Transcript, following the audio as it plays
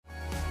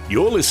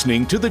You're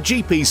listening to the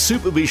GP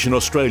Supervision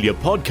Australia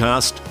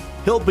podcast,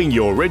 helping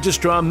your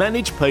registrar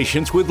manage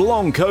patients with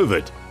long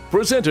COVID.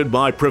 Presented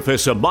by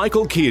Professor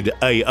Michael Kidd,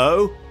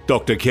 AO,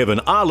 Dr. Kevin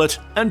Arlett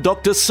and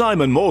Dr.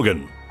 Simon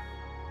Morgan.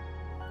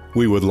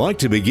 We would like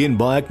to begin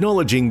by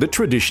acknowledging the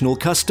traditional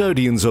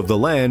custodians of the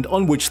land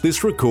on which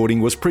this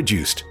recording was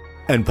produced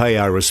and pay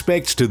our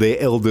respects to their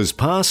elders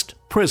past,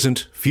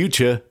 present,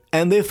 future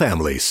and their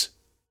families.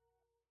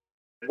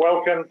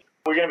 Welcome.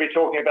 We're going to be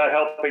talking about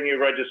helping your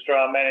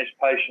registrar manage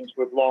patients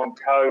with long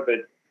COVID.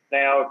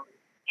 Now,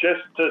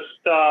 just to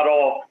start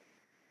off,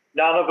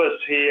 none of us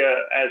here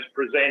as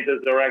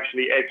presenters are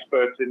actually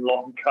experts in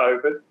long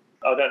COVID.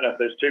 I don't know if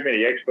there's too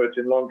many experts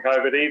in long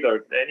COVID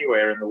either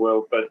anywhere in the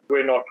world, but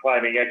we're not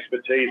claiming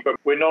expertise. But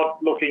we're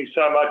not looking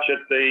so much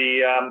at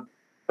the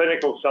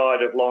clinical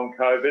side of long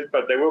COVID,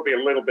 but there will be a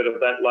little bit of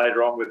that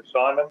later on with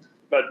Simon.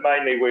 But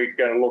mainly we're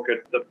going to look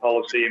at the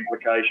policy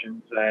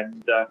implications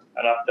and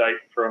an update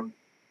from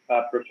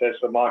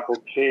Professor Michael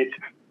Kidd.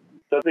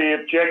 So the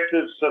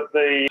objectives of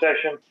the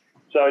session,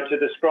 so to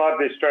describe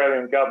the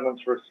Australian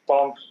government's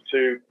response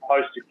to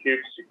post-acute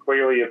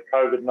sequelae of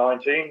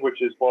COVID-19,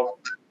 which is what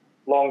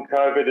long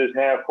COVID is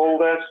now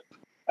called as,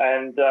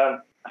 and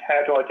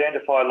how to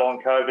identify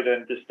long COVID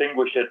and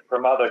distinguish it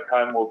from other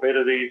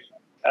comorbidities,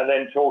 and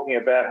then talking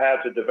about how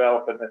to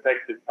develop an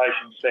effective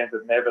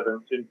patient-centred and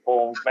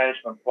evidence-informed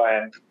management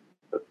plan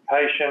for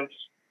patients,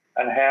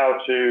 and how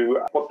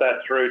to put that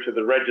through to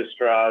the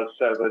registrars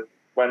so that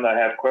when they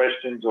have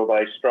questions or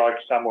they strike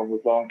someone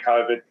with long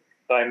COVID,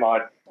 they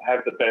might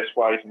have the best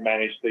way to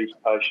manage these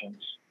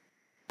patients.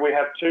 We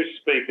have two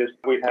speakers.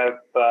 We have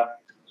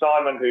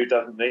Simon, who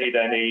doesn't need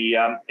any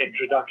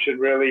introduction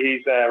really.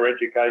 He's our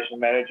education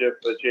manager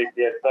for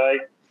GPSA.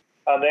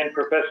 And then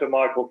Professor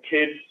Michael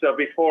Kidd. So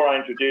before I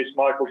introduce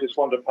Michael, just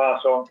want to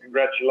pass on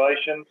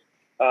congratulations.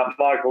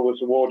 Michael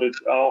was awarded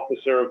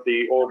Officer of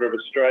the Order of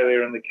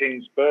Australia and the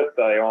King's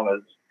Birthday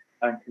Honours.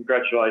 And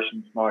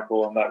congratulations,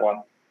 Michael, on that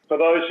one. For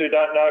those who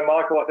don't know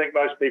Michael, I think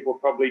most people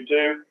probably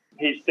do.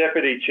 He's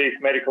Deputy Chief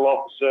Medical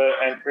Officer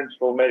and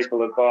Principal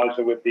Medical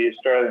Advisor with the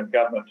Australian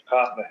Government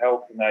Department of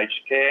Health and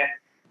Aged Care.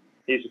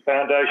 He's a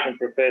Foundation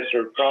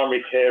Professor of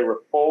Primary Care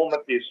Reform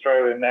at the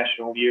Australian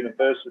National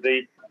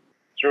University.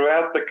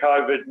 Throughout the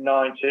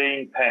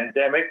COVID-19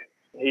 pandemic,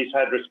 he's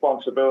had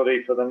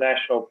responsibility for the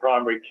National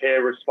Primary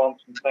Care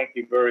Response, and thank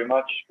you very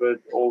much for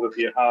all of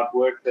your hard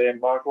work there,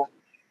 Michael.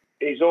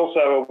 He's also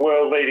a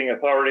world-leading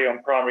authority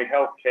on primary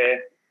health care,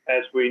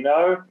 as we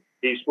know.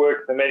 He's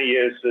worked for many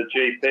years as a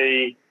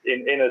GP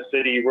in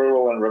inner-city,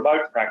 rural and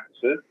remote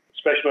practices,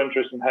 special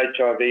interest in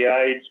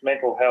HIV/AIDS,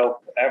 mental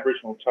health,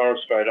 Aboriginal Torres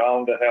Strait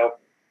Islander health,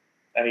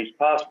 and he's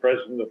past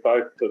president of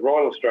both the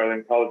Royal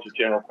Australian College of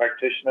General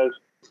Practitioners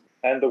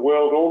and the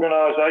World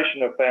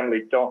Organisation of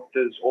Family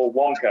Doctors, or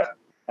WONCA.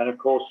 And of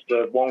course,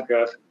 the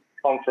WONCA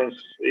conference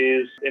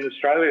is in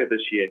Australia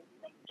this year.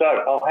 So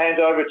I'll hand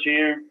over to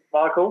you,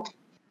 Michael.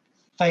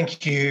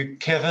 Thank you,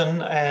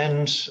 Kevin,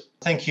 and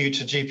thank you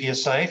to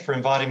GPSA for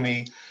inviting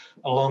me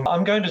along.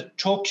 I'm going to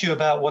talk to you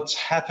about what's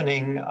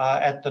happening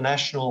at the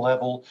national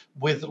level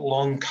with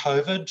long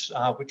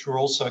COVID, which we're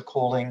also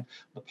calling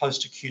the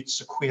post-acute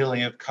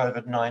sequelae of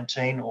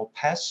COVID-19, or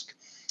PASC,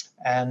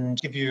 and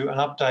give you an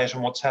update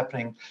on what's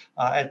happening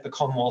at the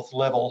Commonwealth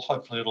level.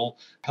 Hopefully it'll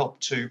help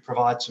to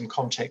provide some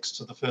context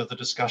to the further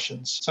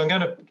discussions. So I'm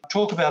going to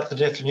talk about the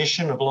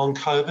definition of long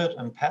COVID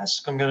and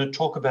PASC. I'm going to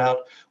talk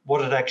about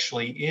what it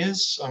actually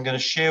is. I'm going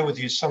to share with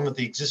you some of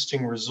the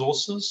existing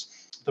resources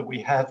that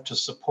we have to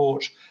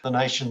support the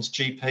nation's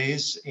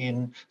GPs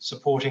in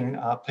supporting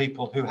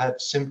people who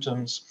have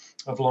symptoms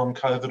of long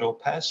COVID or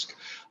PASC.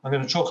 I'm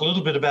going to talk a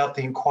little bit about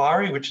the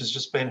inquiry, which has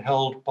just been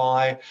held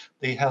by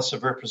the House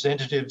of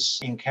Representatives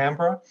in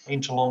Canberra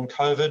into long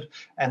COVID,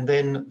 and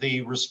then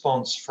the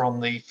response from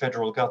the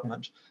federal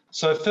government.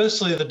 So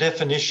firstly, the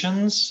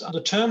definitions.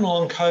 The term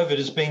long COVID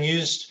is being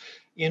used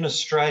in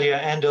Australia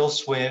and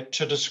elsewhere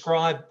to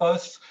describe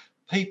both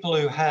people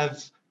who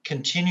have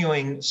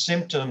continuing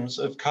symptoms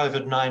of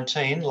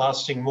COVID-19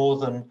 lasting more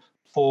than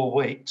 4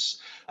 weeks,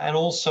 and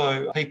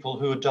also people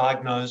who are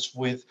diagnosed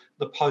with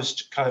the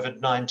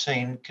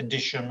post-COVID-19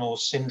 condition or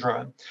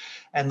syndrome.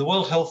 And the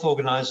World Health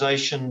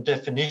Organization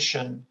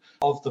definition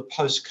of the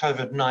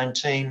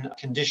post-COVID-19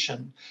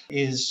 condition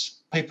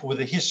is people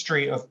with a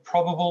history of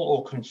probable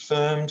or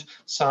confirmed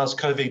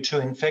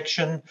SARS-CoV-2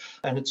 infection,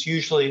 and it's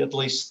usually at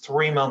least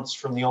 3 months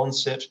from the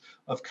onset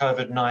of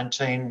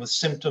COVID-19 with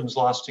symptoms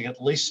lasting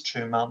at least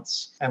 2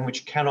 months and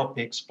which cannot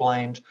be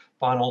explained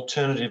by an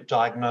alternative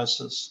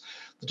diagnosis.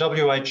 The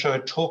WHO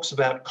talks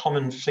about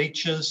common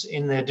features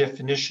in their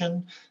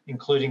definition,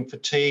 including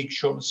fatigue,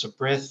 shortness of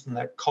breath, and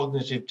that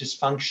cognitive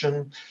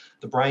dysfunction,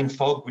 the brain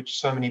fog, which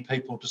so many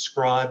people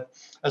describe,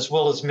 as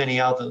well as many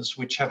others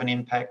which have an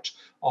impact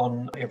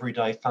on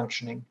everyday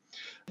functioning.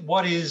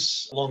 What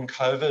is long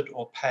COVID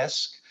or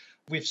PASC?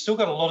 We've still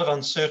got a lot of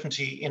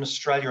uncertainty in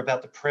Australia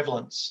about the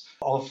prevalence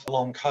of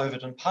long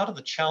COVID, and part of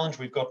the challenge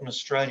we've got in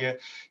Australia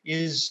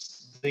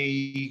is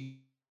the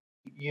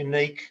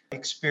unique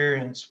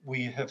experience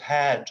we have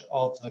had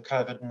of the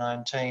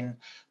COVID-19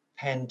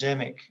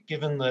 pandemic,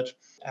 given that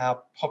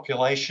our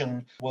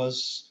population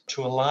was,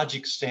 to a large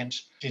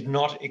extent, did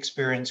not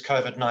experience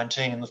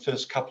COVID-19 in the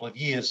first couple of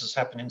years, as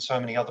happened in so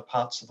many other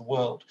parts of the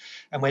world.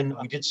 And when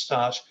we did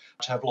start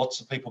to have lots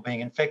of people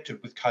being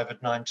infected with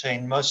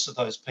COVID-19, most of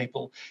those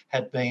people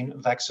had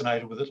been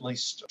vaccinated with at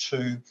least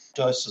 2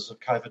 doses of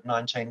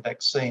COVID-19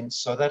 vaccines.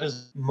 So that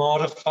has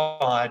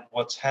modified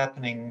what's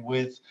happening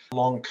with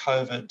long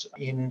COVID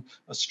in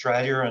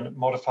Australia, and it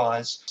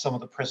modifies some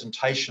of the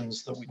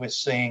presentations that we're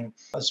seeing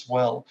as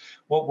well.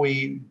 What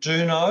we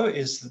do know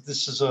is that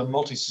this is a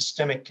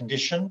multisystemic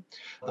condition.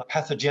 The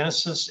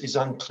pathogenesis is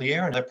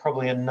unclear, and there are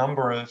probably a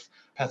number of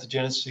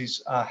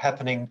pathogeneses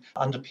happening,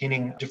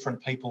 underpinning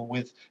different people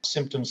with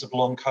symptoms of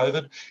long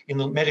COVID. In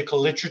the medical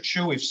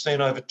literature, we've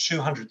seen over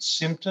 200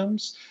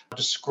 symptoms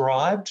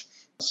described.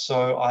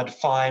 So I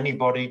defy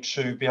anybody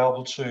to be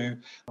able to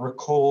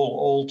recall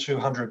all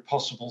 200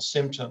 possible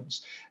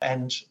symptoms,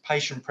 and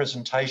patient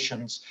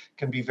presentations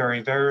can be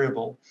very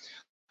variable.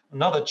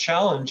 Another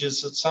challenge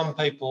is that some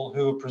people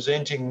who are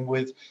presenting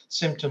with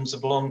symptoms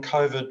of long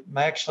COVID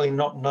may actually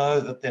not know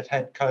that they've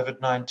had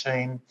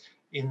COVID-19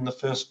 in the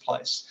first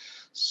place.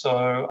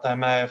 So they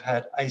may have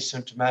had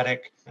asymptomatic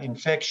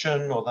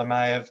infection, or they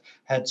may have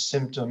had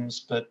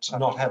symptoms but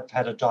not have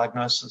had a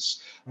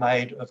diagnosis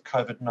made of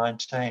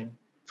COVID-19.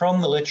 From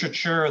the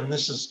literature, and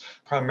this is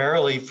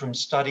primarily from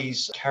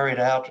studies carried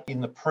out in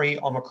the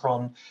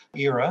pre-Omicron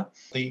era,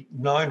 the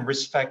known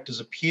risk factors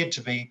appeared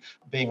to be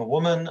being a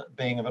woman,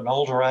 being of an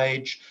older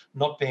age,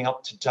 not being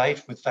up to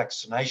date with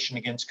vaccination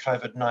against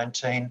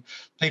COVID-19,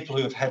 people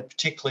who have had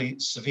particularly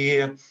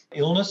severe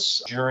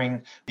illness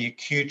during the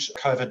acute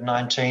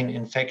COVID-19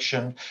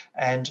 infection,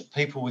 and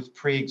people with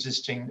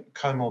pre-existing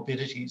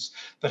comorbidities.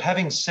 But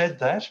having said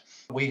that,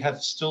 we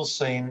have still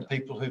seen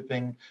people who've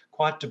been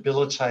quite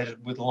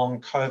debilitated with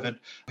long COVID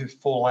who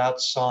fall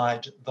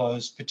outside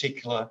those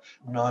particular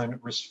known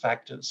risk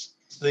factors.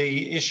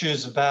 The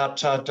issues about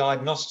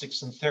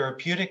diagnostics and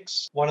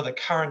therapeutics. One of the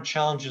current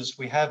challenges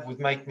we have with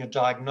making a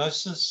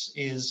diagnosis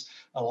is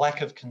a lack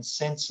of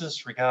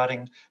consensus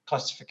regarding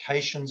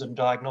classifications and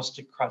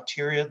diagnostic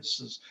criteria. This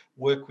is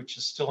work which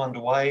is still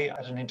underway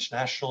at an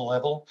international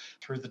level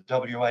through the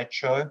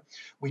WHO.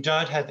 We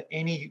don't have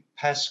any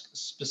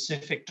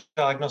PASC-specific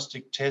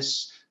diagnostic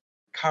tests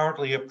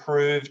currently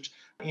approved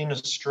in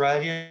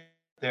Australia.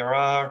 There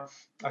are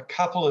a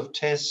couple of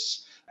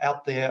tests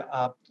out there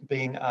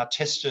being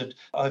tested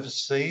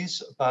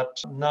overseas, but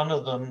none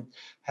of them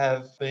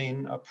have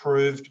been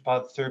approved by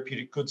the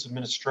Therapeutic Goods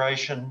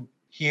Administration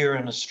here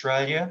in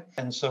Australia.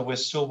 And so we're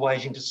still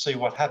waiting to see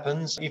what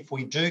happens. If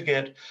we do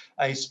get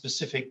a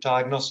specific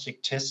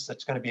diagnostic test,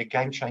 that's going to be a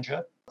game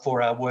changer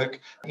for our work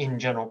in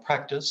general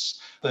practice.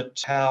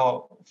 But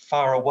how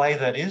far away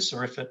that is,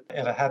 or if it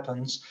ever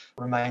happens,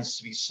 remains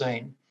to be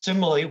seen.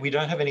 Similarly, we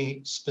don't have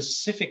any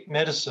specific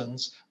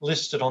medicines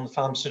listed on the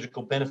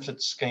Pharmaceutical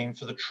Benefits Scheme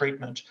for the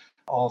treatment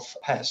of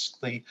PASC.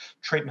 The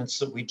treatments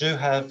that we do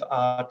have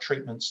are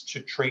treatments to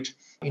treat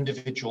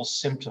individual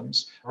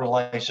symptoms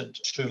related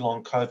to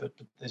long COVID,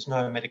 but there's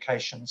no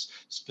medications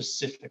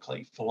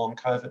specifically for long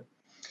COVID.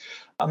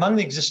 Among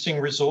the existing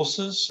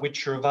resources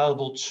which are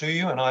available to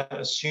you, and I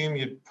assume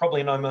you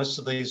probably know most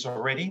of these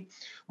already,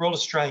 Royal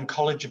Australian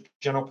College of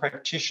General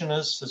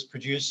Practitioners has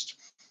produced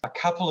a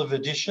couple of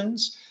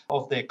editions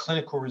of their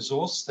clinical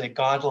resource, their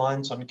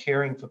guidelines on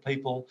caring for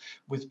people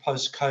with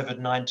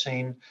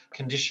post-COVID-19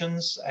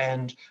 conditions,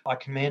 and I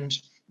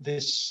commend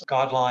this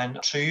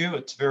guideline to you.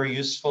 It's very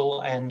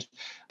useful, and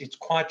it's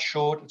quite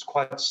short, it's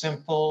quite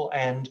simple,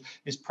 and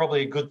is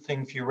probably a good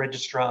thing for your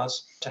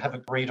registrars to have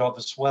a read of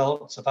as well.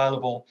 It's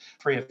available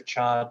free of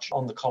charge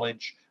on the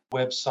college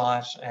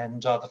website,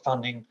 and the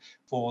funding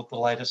for the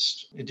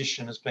latest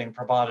edition is being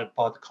provided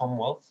by the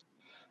Commonwealth.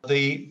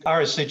 The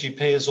RACGP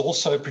has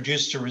also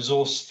produced a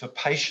resource for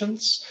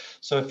patients.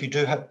 So if you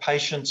do have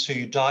patients who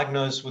you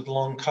diagnose with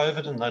long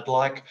COVID and they'd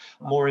like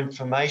more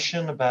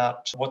information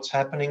about what's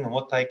happening and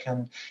what they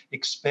can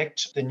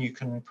expect, then you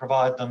can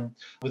provide them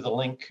with a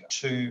link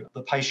to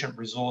the patient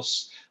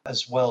resource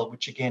as well,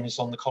 which again is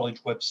on the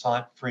college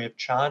website free of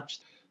charge.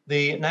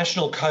 The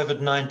National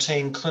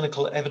COVID-19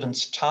 Clinical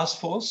Evidence Task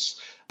Force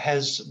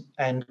has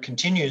and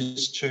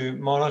continues to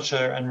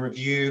monitor and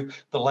review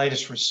the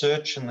latest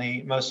research and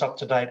the most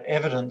up-to-date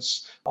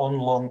evidence on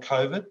long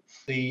COVID.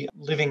 The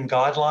living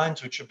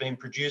guidelines, which have been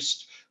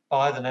produced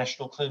by the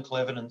National Clinical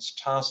Evidence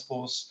Task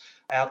Force,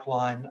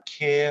 outline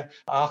care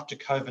after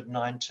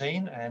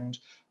COVID-19 and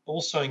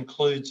also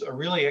includes a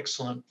really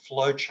excellent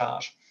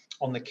flowchart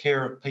on the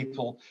care of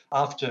people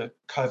after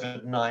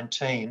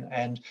COVID-19.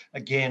 And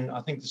again, I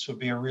think this would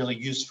be a really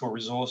useful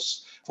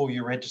resource for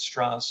your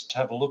registrars to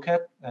have a look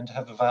at and to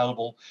have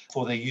available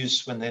for their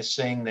use when they're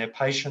seeing their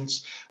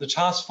patients. The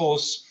task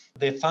force,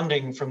 their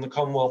funding from the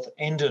Commonwealth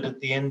ended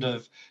at the end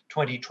of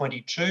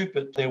 2022,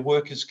 but their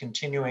work is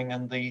continuing,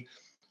 and the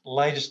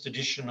latest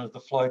edition of the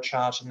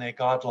flowchart and their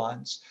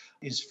guidelines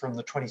is from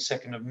the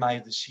 22nd of May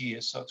this year,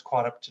 so it's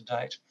quite up to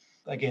date.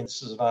 Again,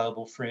 this is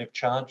available free of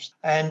charge.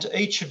 And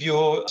each of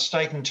your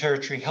state and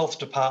territory health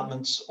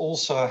departments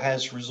also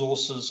has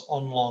resources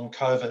on long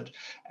COVID,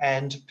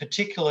 and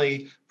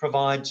particularly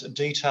provides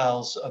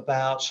details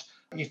about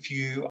if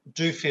you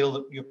do feel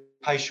that your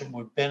patient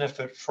would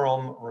benefit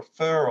from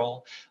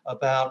referral,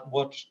 about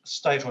what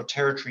state or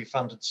territory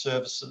funded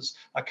services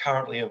are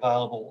currently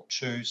available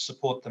to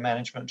support the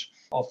management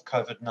of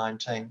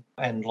COVID-19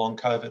 and long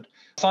COVID.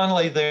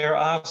 Finally, there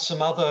are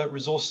some other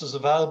resources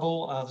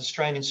available. The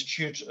Australian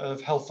Institute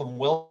of Health and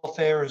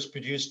Welfare has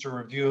produced a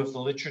review of the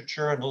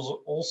literature and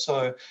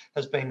also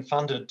has been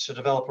funded to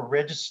develop a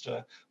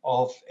register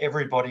of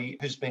everybody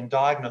who's been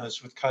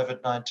diagnosed with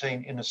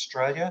COVID-19 in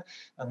Australia.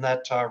 And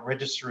that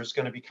register is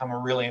going to become a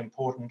really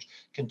important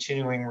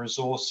continuing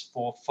resource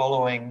for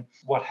following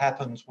what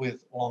happens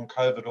with long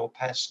COVID or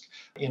PASC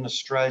in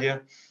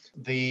Australia.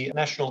 The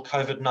National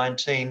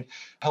COVID-19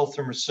 Health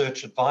and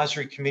Research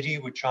Advisory Committee,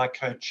 which I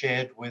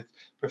co-chaired with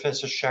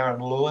Professor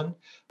Sharon Lewin,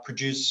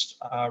 produced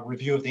a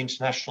review of the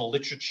international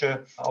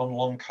literature on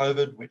long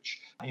COVID, which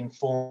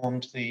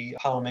informed the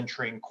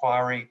parliamentary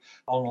inquiry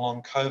on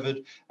long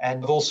COVID,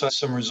 and also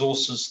some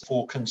resources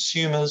for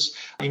consumers,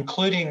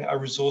 including a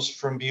resource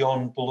from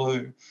Beyond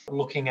Blue,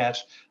 looking at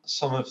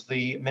some of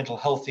the mental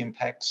health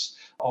impacts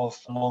of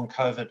long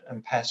COVID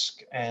and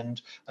PASC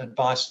and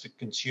advice to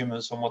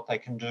consumers on what they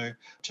can do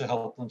to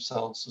help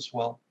themselves as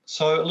well.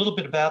 So a little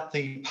bit about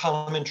the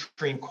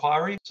parliamentary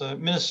inquiry. So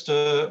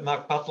Minister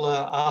Mark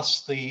Butler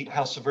asked the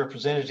House of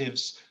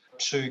Representatives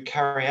to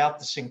carry out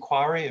this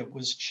inquiry. It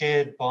was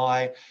chaired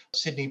by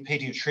Sydney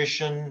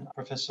paediatrician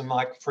Professor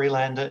Mike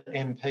Freelander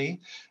MP,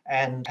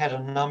 and had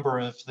a number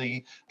of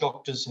the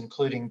doctors,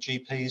 including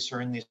GPs, who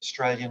are in the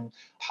Australian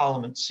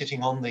Parliament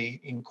sitting on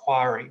the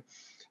inquiry.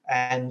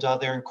 And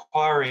their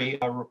inquiry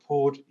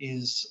report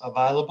is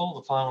available.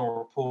 The final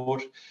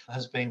report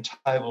has been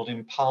tabled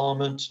in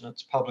Parliament and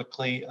it's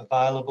publicly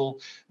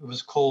available. It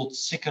was called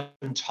Sick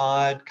and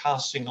Tired,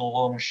 Casting a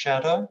Long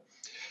Shadow.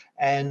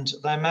 And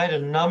they made a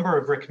number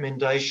of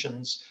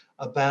recommendations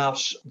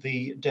about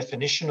the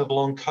definition of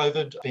long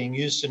COVID being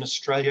used in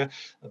Australia,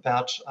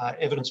 about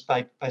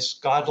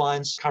evidence-based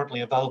guidelines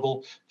currently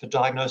available for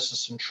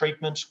diagnosis and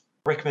treatment,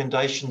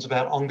 recommendations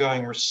about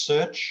ongoing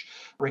research,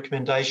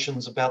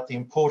 recommendations about the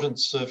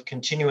importance of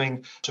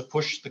continuing to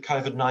push the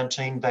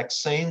COVID-19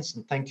 vaccines.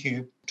 And thank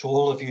you to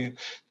all of you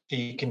for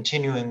your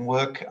continuing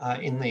work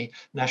in the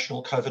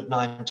National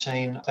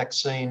COVID-19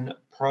 Vaccine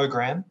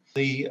Program.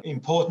 The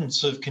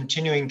importance of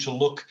continuing to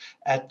look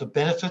at the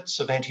benefits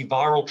of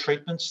antiviral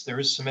treatments. There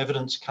is some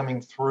evidence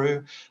coming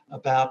through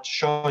about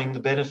showing the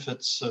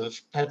benefits of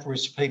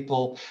at-risk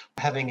people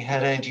having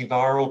had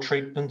antiviral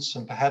treatments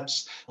and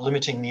perhaps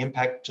limiting the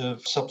impact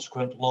of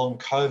subsequent long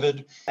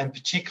COVID, and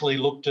particularly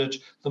looked at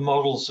the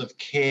models of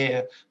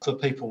care for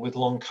people with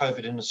long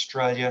COVID in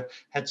Australia.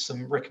 Had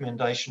some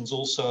recommendations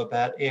also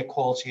about air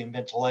quality and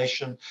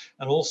ventilation,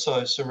 and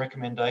also some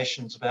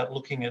recommendations about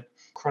looking at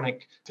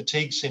chronic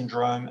fatigue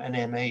syndrome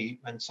and ME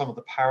and some of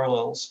the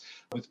parallels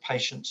with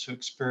patients who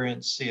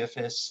experience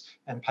CFS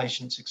and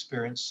patients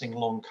experiencing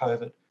long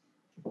COVID.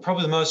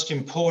 Probably the most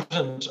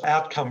important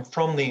outcome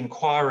from the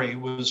inquiry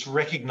was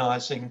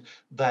recognising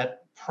that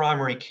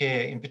primary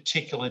care, in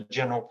particular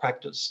general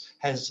practice,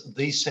 has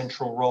the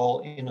central role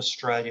in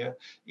Australia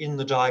in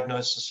the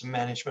diagnosis and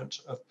management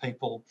of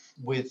people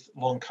with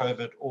long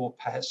COVID or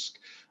PASC.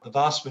 The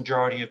vast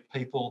majority of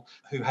people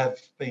who have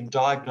been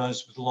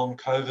diagnosed with long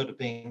COVID are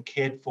being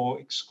cared for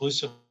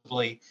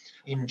exclusively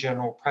in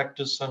general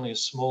practice. Only a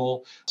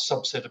small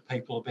subset of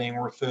people are being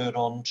referred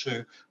on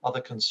to other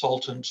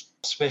consultant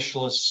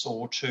specialists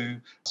or to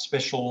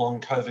special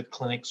long COVID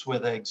clinics where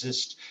they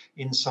exist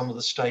in some of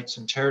the states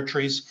and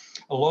territories.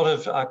 A lot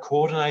of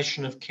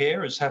coordination of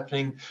care is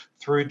happening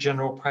through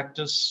general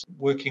practice,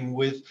 working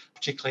with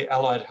particularly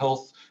allied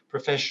health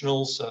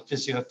professionals,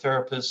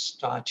 physiotherapists,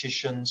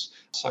 dietitians,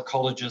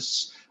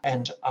 psychologists,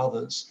 and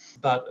others.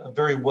 But a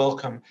very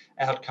welcome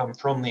outcome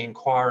from the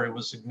inquiry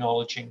was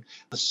acknowledging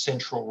the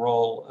central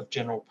role of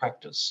general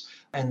practice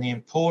and the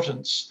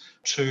importance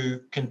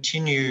to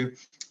continue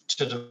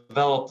to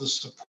develop the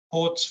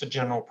supports for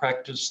general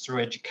practice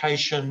through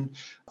education,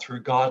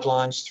 through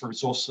guidelines, through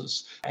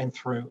resources, and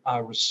through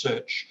our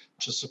research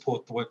to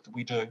support the work that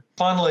we do.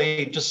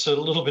 Finally, just a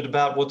little bit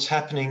about what's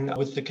happening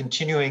with the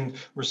continuing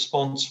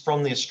response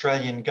from the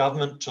Australian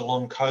government to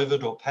long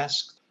COVID or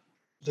PASC.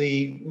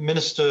 The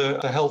Minister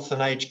for Health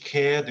and Aged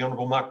Care, the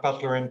Honourable Mark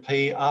Butler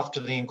MP,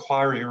 after the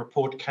inquiry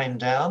report came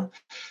down,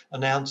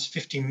 announced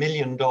 $50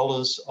 million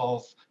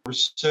of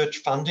research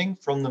funding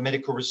from the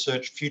Medical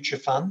Research Future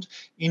Fund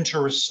into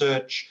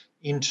research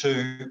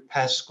into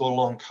PASC or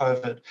long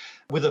COVID,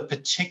 with a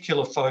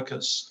particular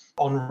focus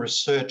on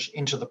research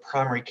into the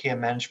primary care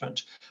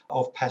management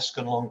of PASC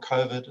and long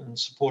COVID and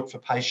support for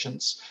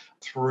patients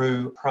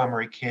through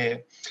primary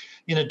care.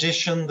 In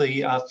addition,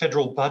 the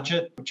federal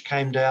budget, which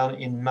came down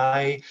in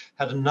May,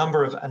 had a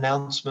number of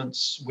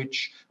announcements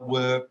which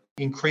were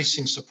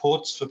increasing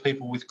supports for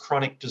people with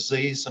chronic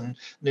disease and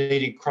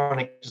needing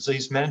chronic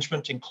disease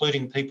management,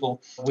 including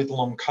people with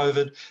long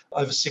COVID.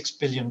 Over $6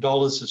 billion,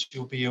 as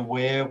you'll be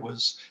aware,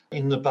 was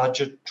in the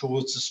budget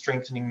towards the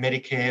strengthening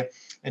Medicare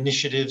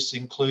initiatives,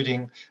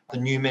 including the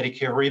new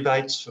Medicare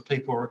rebates for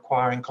people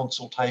requiring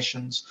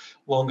consultations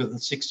longer than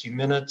 60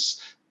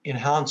 minutes,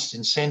 enhanced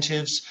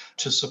incentives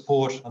to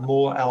support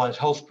more allied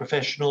health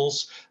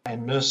professionals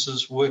and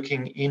nurses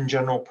working in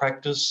general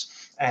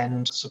practice,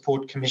 and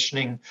support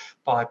commissioning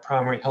by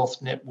primary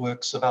health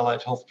networks of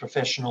allied health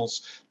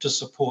professionals to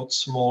support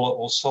smaller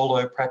or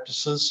solo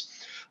practices.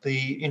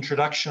 The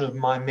introduction of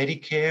My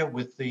Medicare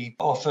with the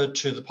offer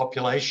to the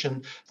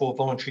population for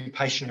voluntary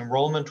patient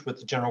enrolment with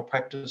the general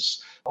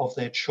practice of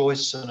their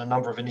choice, and a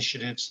number of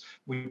initiatives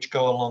which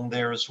go along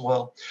there as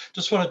well.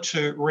 Just wanted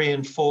to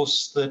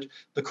reinforce that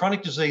the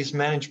chronic disease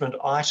management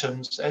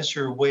items, as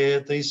you're aware,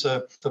 these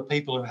are for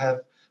people who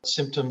have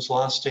symptoms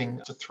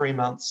lasting for 3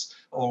 months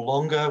or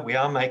longer. We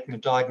are making a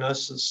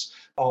diagnosis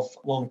of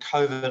long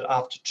COVID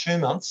after 2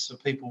 months for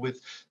people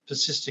with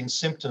persisting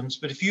symptoms.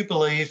 But if you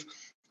believe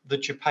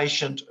that your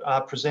patient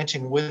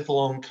presenting with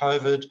long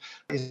COVID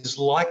is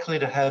likely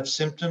to have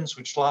symptoms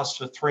which last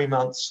for 3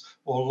 months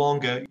or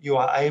longer, you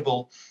are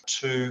able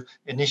to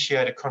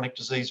initiate a chronic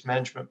disease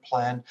management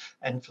plan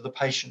and for the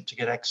patient to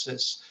get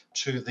access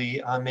to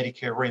the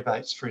Medicare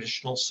rebates for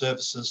additional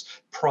services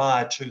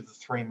prior to the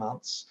 3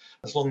 months.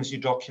 As long as you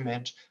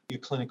document your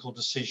clinical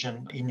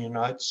decision in your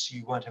notes,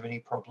 you won't have any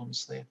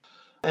problems there.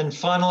 And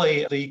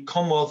finally, the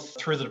Commonwealth,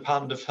 through the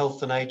Department of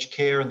Health and Aged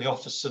Care and the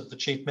Office of the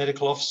Chief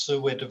Medical Officer,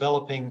 we're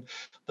developing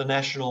the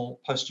National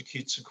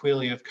Post-Acute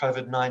Sequelae of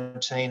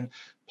COVID-19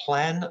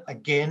 plan.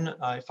 Again,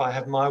 if I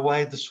have my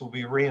way, this will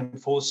be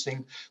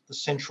reinforcing the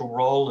central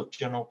role of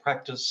general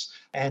practice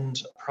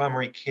and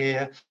primary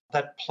care.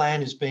 That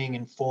plan is being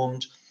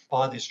informed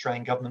by the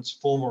Australian Government's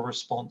formal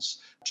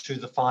response to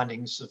the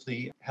findings of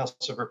the House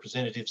of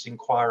Representatives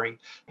inquiry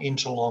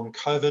into long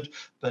COVID.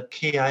 But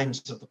key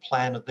aims of the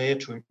plan are there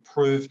to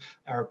improve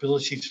our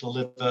ability to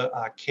deliver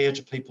care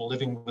to people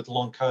living with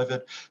long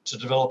COVID, to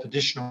develop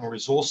additional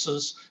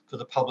resources for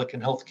the public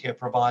and healthcare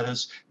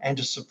providers, and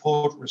to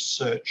support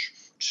research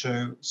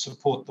to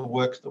support the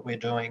work that we're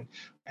doing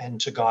and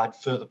to guide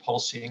further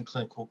policy and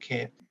clinical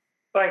care.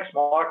 Thanks,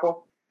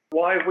 Michael.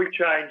 Why have we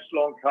changed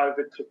long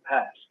COVID to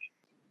PASC?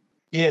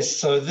 Yes,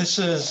 so this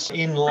is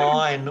in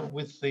line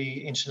with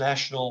the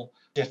international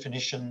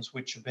definitions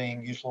which are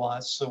being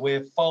utilised. So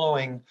we're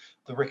following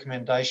the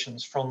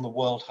recommendations from the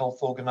World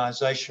Health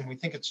Organization. We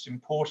think it's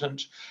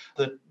important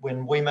that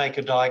when we make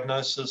a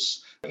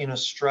diagnosis in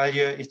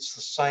Australia, it's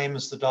the same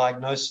as the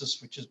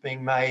diagnosis which is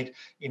being made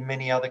in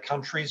many other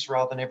countries,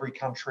 rather than every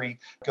country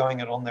going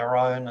it on their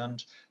own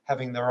and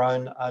having their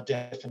own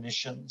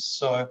definitions.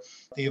 So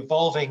the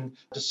evolving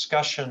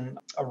discussion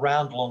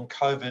around long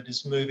COVID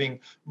is moving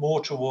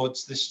more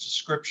towards this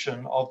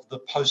description of the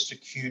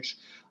post-acute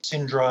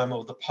syndrome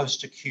or the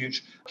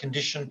post-acute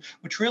condition,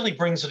 which really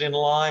brings it in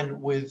line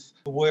with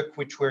the work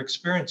which we're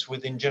experienced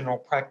with in general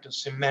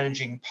practice in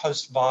managing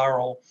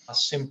post-viral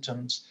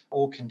symptoms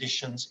or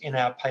conditions in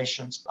our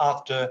patients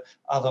after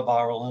other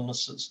viral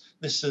illnesses.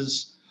 This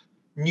is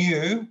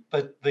new,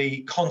 but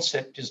the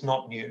concept is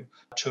not new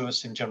to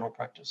us in general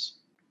practice.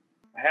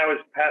 How is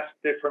PASC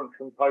different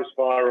from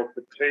post-viral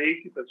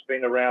fatigue that's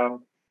been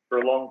around for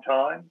a long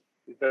time?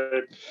 Is there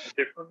a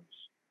difference?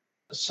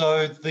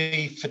 So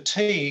the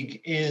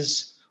fatigue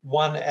is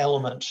one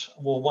element,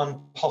 or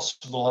one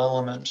possible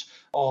element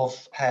of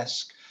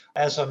PASC.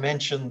 As I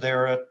mentioned,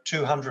 there are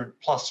 200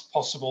 plus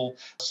possible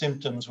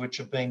symptoms which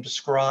have been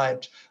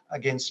described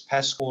against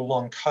PASC or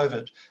long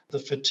COVID. The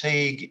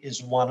fatigue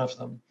is one of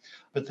them,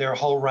 but there are a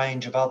whole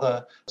range of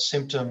other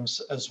symptoms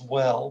as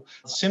well.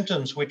 The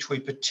symptoms which we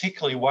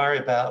particularly worry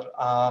about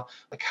are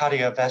the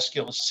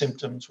cardiovascular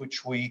symptoms,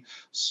 which we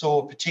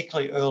saw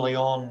particularly early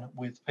on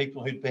with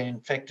people who'd been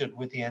infected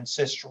with the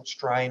ancestral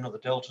strain or the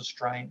Delta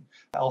strain,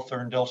 Alpha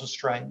and Delta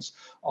strains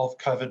of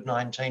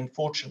COVID-19.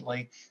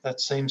 Fortunately,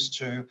 that seems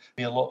to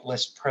be a lot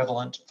less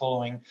prevalent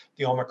following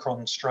the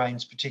Omicron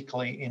strains,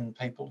 particularly in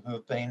people who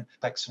have been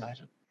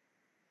vaccinated.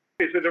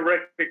 Is it a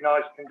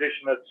recognised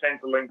condition at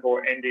Centrelink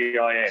or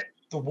NDIS?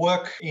 The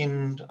work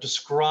in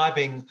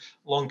describing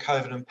long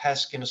COVID and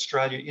PASC in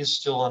Australia is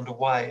still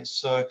underway.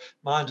 So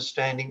my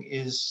understanding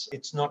is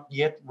it's not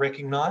yet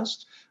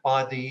recognised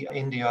by the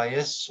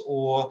NDIS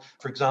or,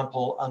 for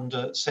example,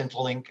 under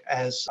Centrelink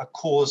as a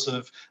cause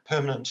of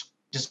permanent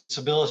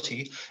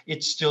disability.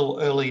 It's still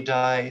early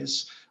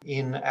days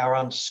in our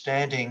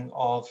understanding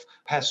of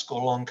PASC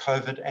or long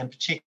COVID, and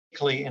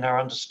particularly in our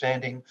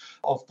understanding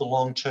of the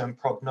long-term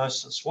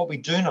prognosis. What we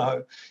do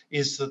know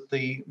is that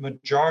the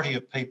majority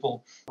of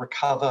people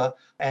recover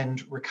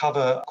and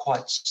recover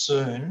quite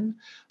soon.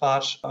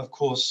 But of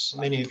course,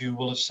 many of you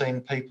will have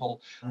seen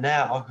people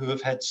now who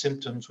have had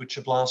symptoms which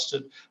have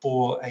lasted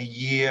for a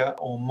year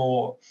or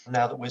more,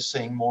 now that we're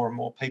seeing more and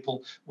more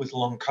people with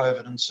long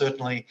COVID. And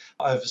certainly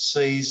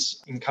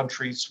overseas, in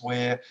countries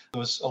where there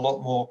was a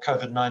lot more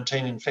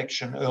COVID-19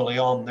 infection early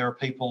on, there are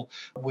people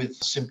with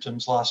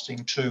symptoms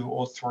lasting 2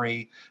 or 3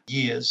 3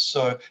 years.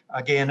 So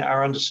again,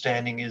 our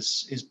understanding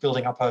is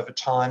building up over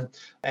time,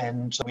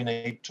 and we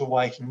need to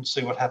wait and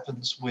see what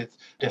happens with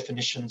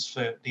definitions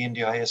for the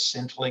NDIS,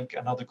 Centrelink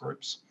and other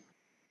groups.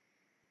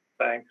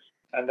 Thanks.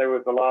 And there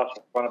was the last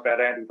one about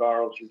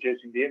antivirals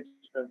reducing the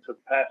incidence of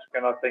PASC,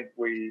 and I think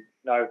we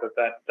know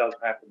that does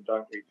happen,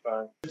 don't we?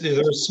 So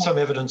there is some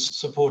evidence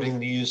supporting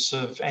the use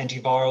of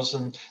antivirals,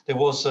 and there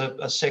was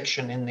a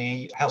section in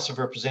the House of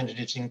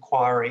Representatives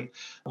inquiry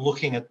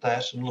looking at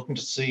that and looking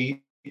to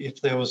see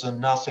if there was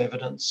enough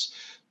evidence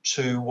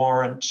to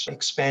warrant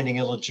expanding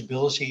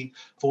eligibility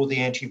for the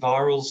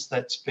antivirals.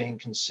 That's being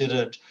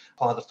considered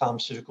by the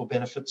Pharmaceutical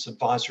Benefits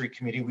Advisory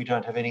Committee. We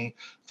don't have any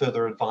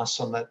further advice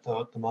on that,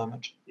 though, at the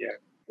moment. Yeah.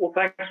 Well,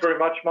 thanks very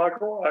much,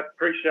 Michael. I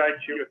appreciate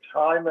your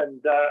time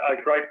and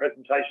a great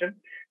presentation.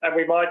 And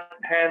we might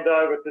hand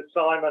over to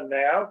Simon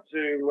now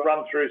to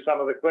run through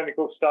some of the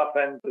clinical stuff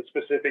and the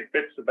specific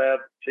bits about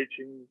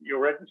teaching your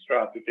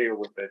registrar to deal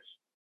with this.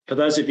 For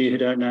those of you who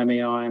don't know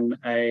me, I'm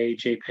a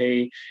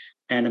GP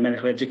and a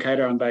medical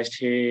educator. I'm based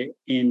here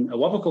in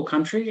Awabakal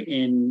country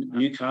in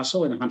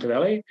Newcastle in the Hunter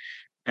Valley.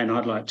 And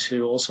I'd like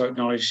to also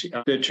acknowledge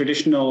the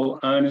traditional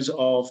owners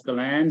of the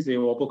land, the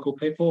Awabakal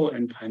people,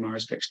 and pay my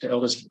respects to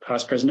elders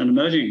past, present and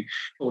emerging.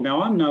 Well,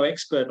 now, I'm no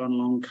expert on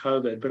long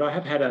COVID, but I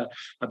have had a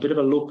bit of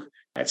a look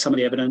at some of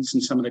the evidence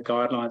and some of the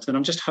guidelines, and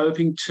I'm just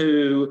hoping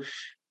to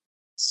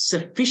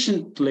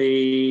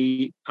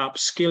sufficiently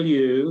upskill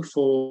you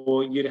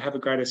for you to have a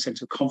greater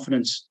sense of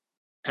confidence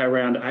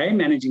around A,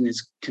 managing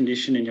this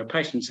condition in your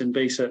patients, and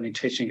B, certainly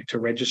teaching it to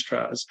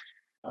registrars.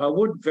 I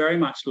would very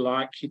much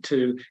like you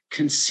to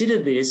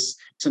consider this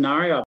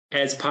scenario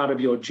as part of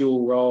your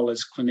dual role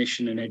as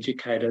clinician and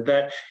educator,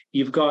 that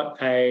you've got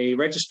a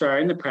registrar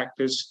in the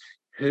practice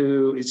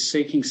who is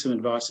seeking some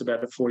advice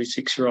about a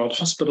 46-year-old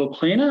hospital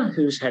cleaner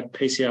who's had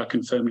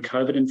PCR-confirmed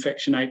COVID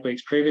infection 8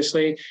 weeks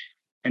previously,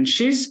 and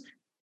she's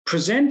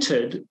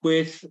presented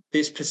with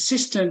this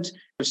persistent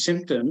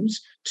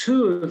symptoms,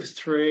 2 of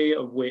 3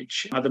 of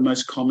which are the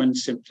most common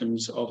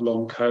symptoms of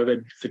long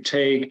COVID: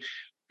 fatigue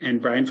and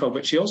brain fog,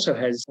 but she also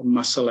has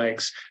muscle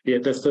aches. The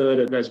third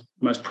of those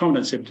most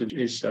prominent symptoms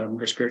is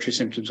respiratory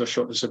symptoms or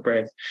shortness of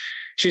breath.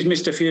 She's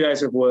missed a few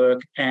days of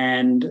work,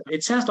 and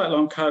it sounds like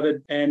long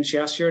COVID, and she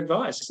asks your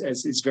advice,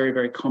 as is very,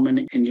 very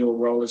common in your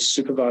role as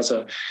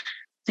supervisor.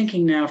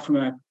 Thinking now from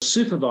a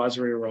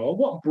supervisory role,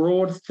 what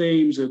broad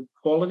themes of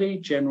quality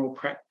general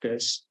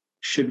practice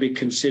should be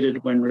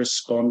considered when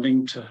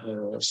responding to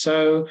her?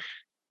 So,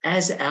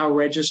 as our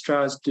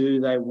registrars do,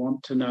 they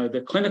want to know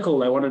the clinical,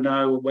 they want to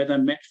know whether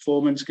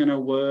metformin's going to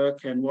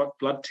work and what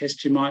blood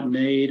test you might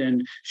need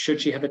and should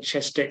she have a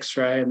chest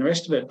x-ray and the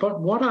rest of it. But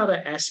what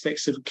other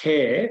aspects of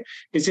care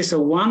is this a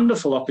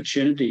wonderful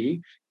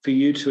opportunity for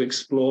you to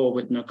explore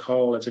with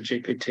Nicole as a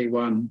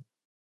GPT-1?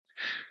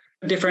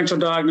 Differential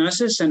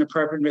diagnosis and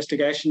appropriate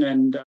investigation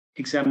and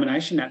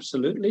examination,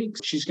 absolutely.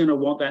 She's going to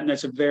want that, and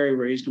that's a very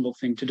reasonable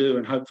thing to do.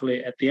 And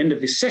hopefully at the end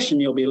of this session,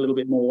 you'll be a little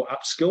bit more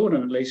upskilled,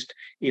 and at least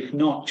if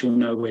not, you'll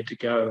know where to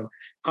go.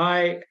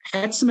 I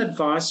had some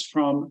advice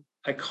from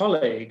a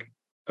colleague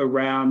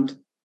around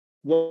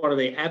what are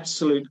the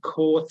absolute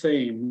core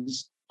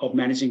themes of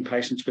managing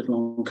patients with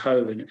long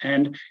COVID.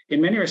 And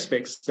in many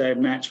respects, they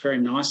match very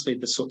nicely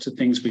the sorts of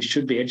things we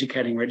should be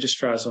educating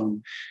registrars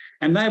on.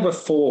 And they were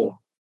 4.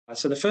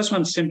 So the first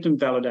one, symptom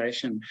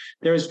validation.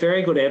 There is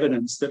very good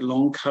evidence that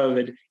long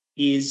COVID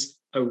is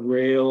a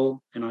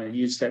real, and I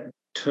use that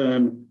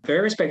term very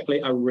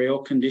respectfully, a real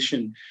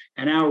condition.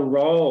 And our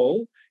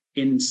role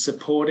in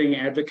supporting,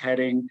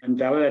 advocating and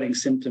validating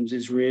symptoms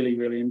is really,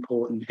 really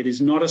important. It is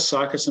not a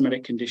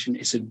psychosomatic condition.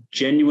 It's a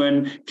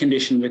genuine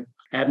condition with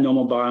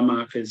abnormal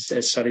biomarkers,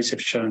 as studies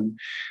have shown.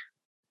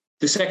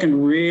 The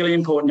second really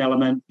important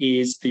element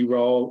is the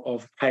role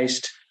of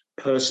paced,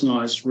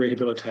 personalised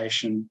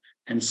rehabilitation.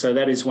 And so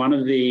that is one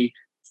of the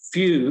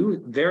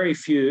very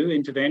few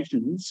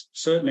interventions.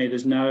 Certainly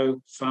there's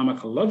no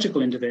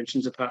pharmacological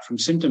interventions apart from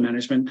symptom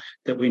management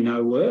that we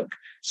know work.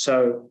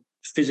 So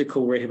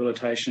physical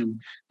rehabilitation.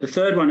 The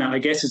third one, I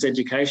guess, is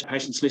education.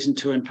 Patients listen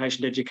to and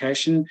patient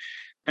education.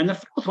 And the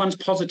fourth one's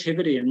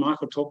positivity. And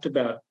Michael talked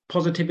about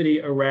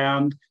positivity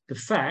around the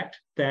fact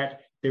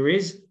that there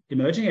is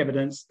emerging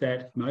evidence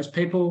that most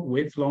people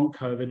with long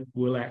COVID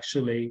will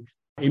actually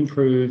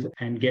improve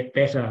and get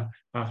better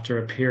after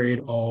a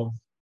period of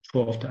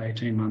 12 to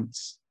 18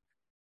 months.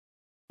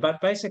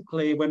 But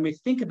basically, when we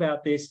think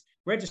about this,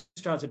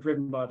 registrars are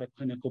driven by the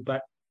clinical,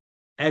 but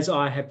as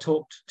I have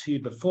talked to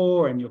you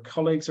before and your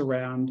colleagues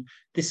around,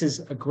 this is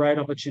a great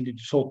opportunity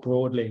to talk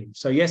broadly.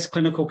 So yes,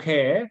 clinical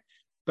care,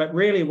 but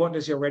really what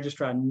does your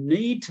registrar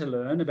need to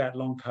learn about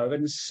long COVID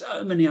and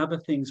so many other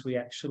things we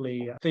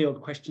actually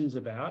field questions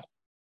about.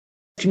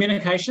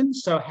 Communication.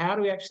 So how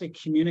do we actually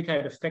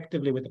communicate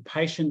effectively with a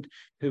patient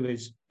who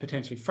is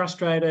potentially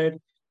frustrated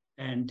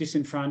and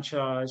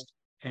disenfranchised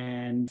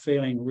and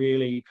feeling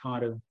really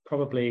kind of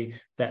probably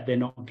that they're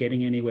not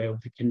getting anywhere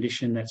with a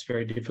condition that's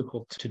very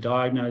difficult to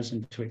diagnose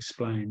and to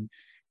explain?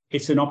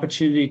 It's an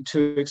opportunity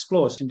to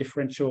explore some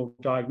differential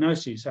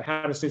diagnoses. So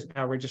how does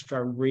our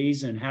registrar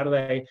reason? How do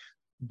they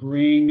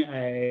bring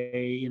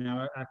a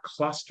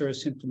cluster of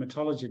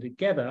symptomatology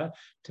together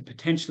to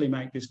potentially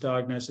make this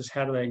diagnosis?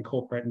 How do they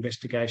incorporate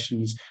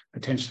investigations,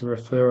 potential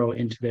referral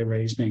into their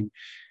reasoning?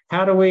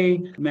 How do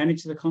we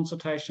manage the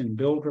consultation,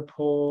 build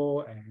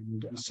rapport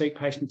and seek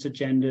patients'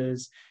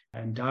 agendas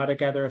and data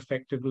gather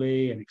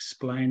effectively and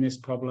explain this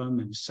problem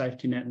and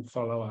safety net and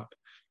follow up?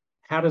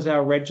 How does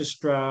our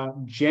registrar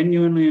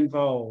genuinely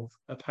involve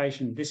a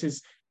patient? This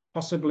is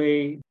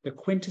possibly the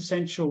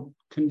quintessential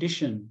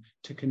condition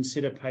to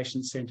consider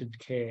patient-centered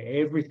care.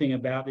 Everything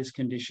about this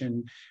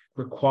condition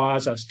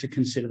requires us to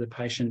consider the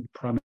patient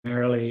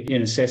primarily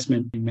in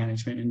assessment, in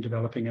management, in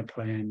developing a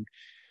plan.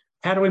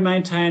 How do we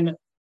maintain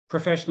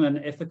professional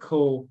and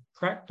ethical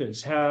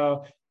practice?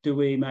 How do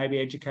we maybe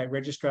educate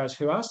registrars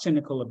who are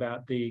cynical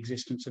about the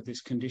existence of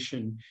this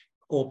condition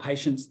or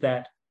patients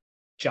that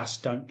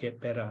just don't get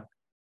better?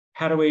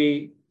 How do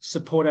we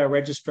support our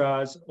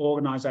registrars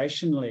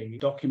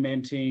organisationally,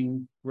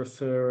 documenting,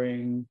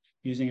 referring,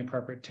 using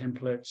appropriate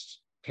templates,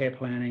 care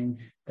planning,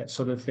 that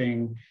sort of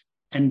thing,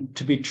 and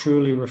to be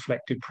truly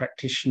reflective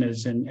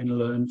practitioners and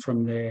learn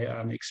from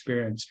their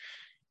experience?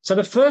 So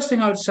the first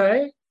thing I would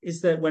say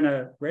is that when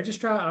a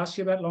registrar asks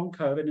you about long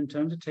COVID in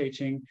terms of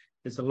teaching,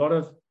 there's a lot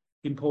of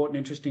important,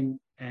 interesting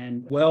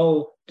and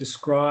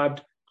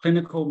well-described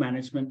clinical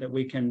management that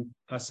we can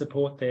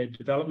support their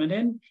development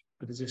in,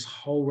 but there's this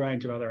whole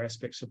range of other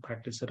aspects of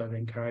practice that I'd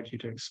encourage you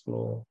to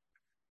explore.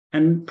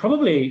 And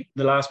probably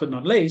the last but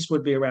not least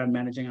would be around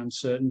managing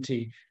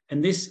uncertainty.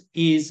 And this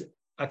is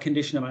a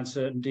condition of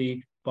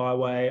uncertainty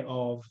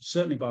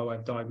certainly by way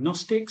of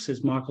diagnostics,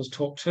 as Michael's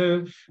talked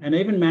to, and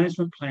even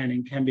management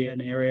planning can be an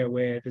area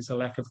where there's a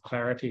lack of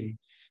clarity.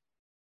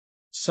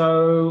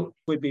 So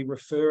we'd be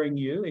referring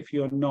you, if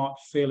you're not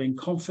feeling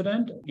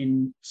confident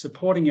in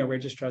supporting your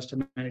registrars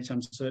to manage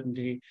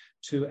uncertainty,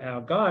 to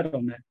our guide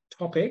on that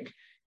topic.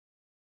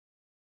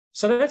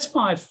 So that's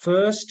my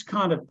first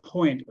kind of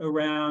point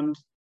around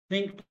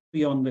think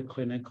beyond the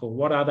clinical.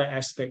 What other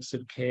aspects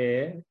of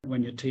care,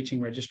 when you're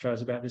teaching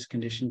registrars about this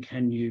condition,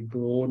 can you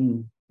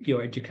broaden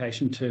your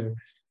education to?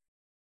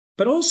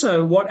 But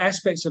also, what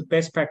aspects of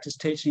best practice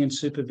teaching and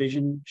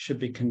supervision should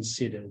be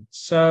considered?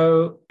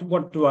 So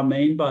what do I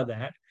mean by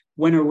that?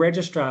 When a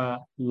registrar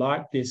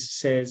like this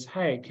says,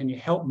 hey, can you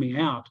help me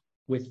out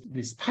with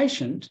this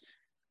patient?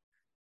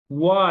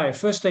 Why?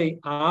 Firstly,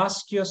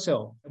 ask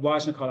yourself, why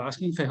is Nicole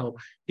asking for help?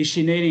 Is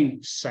she needing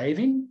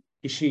saving?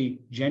 Is she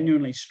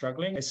genuinely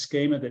struggling? A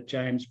schema that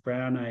James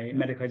Brown, a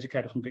medical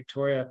educator from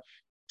Victoria,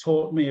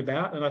 taught me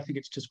about, and I think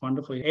it's just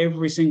wonderful.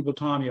 Every single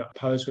time you're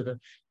posed with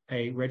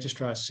a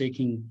registrar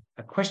seeking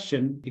a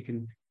question, you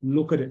can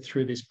look at it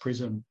through this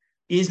prism.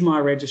 Is my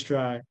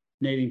registrar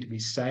needing to be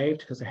saved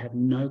because they have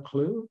no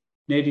clue?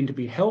 Needing to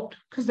be helped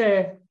because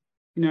they're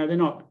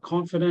not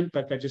confident,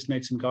 but they just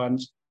need some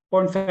guidance?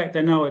 Or in fact,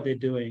 they know what they're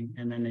doing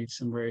and they need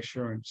some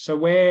reassurance. So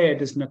where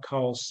does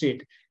Nicole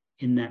sit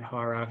in that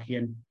hierarchy?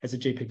 And as a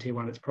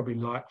GPT-1, it's probably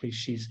likely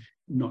she's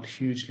not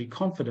hugely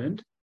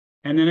confident.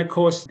 And then, of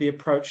course, the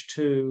approach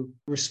to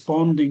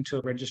responding to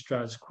a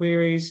registrar's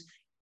queries.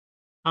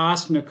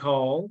 Ask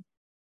Nicole,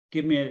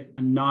 give me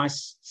a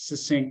nice,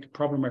 succinct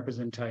problem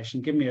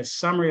representation. Give me a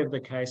summary of the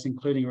case,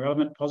 including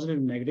relevant positives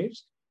and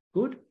negatives.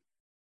 Good.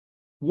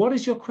 What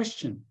is your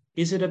question?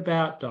 Is it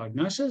about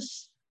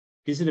diagnosis?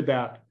 Is it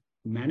about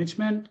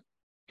management?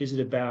 Is it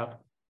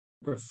about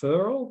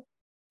referral?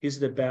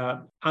 Is it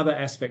about other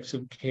aspects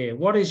of care?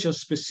 What is your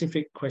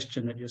specific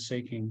question that you're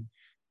seeking?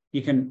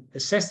 You can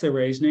assess the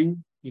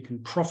reasoning. You can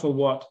proffer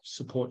what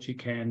support you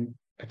can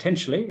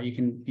potentially. You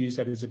can use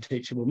that as a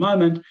teachable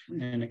moment.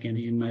 And again,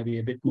 you may be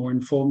a bit more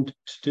informed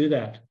to do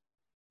that.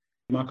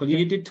 Michael,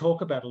 you did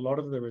talk about a lot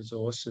of the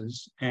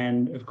resources.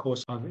 And of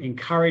course, I've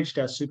encouraged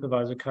our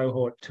supervisor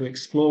cohort to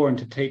explore and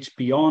to teach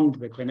beyond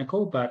the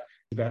clinical, but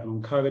about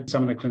long COVID,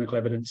 some of the clinical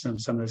evidence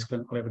and some of those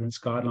clinical evidence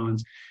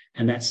guidelines.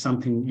 And that's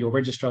something your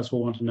registrars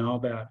will want to know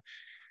about.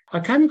 I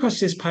came across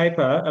this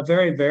paper, a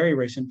very, very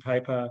recent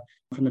paper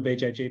from the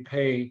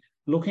BJGP,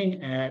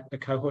 looking at a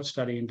cohort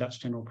study in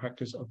Dutch general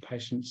practice of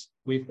patients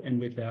with and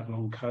without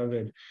long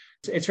COVID.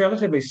 It's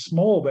relatively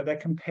small, but they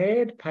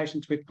compared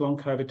patients with long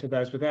COVID to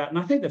those without. And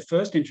I think the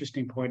first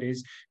interesting point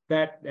is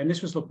that, and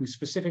this was looking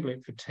specifically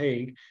at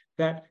fatigue,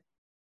 that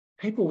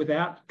people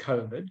without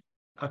COVID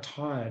are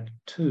tired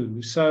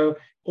too. So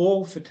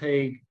all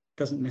fatigue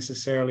doesn't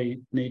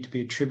necessarily need to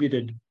be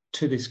attributed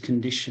to this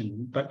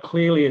condition, but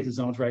clearly it's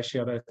a odds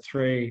ratio of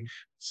 3.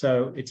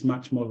 So it's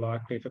much more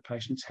likely if a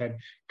patient's had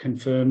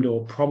confirmed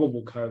or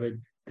probable COVID,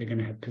 they're going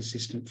to have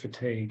persistent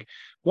fatigue.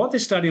 What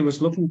this study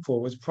was looking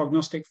for was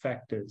prognostic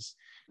factors.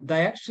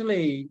 They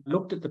actually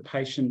looked at the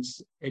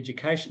patient's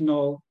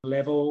educational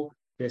level,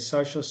 their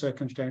social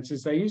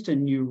circumstances. They used a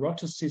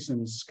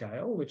neuroticism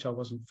scale, which I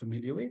wasn't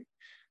familiar with,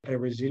 a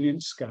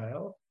resilience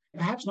scale.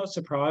 Perhaps not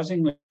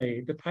surprisingly,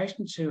 the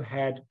patients who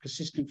had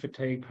persistent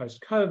fatigue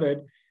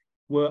post-COVID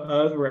were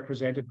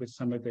overrepresented with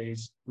some of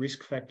these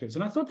risk factors.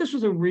 And I thought this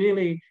was a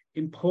really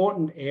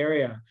important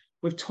area.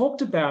 We've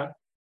talked about,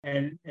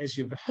 and as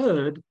you've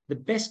heard, the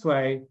best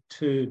way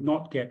to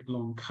not get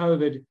long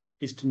COVID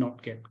is to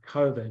not get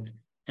COVID.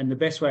 And the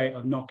best way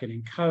of not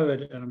getting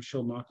COVID, and I'm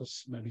sure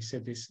Michael's maybe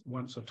said this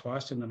once or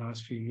twice in the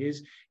last few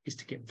years, is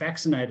to get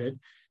vaccinated.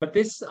 But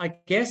this, I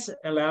guess,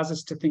 allows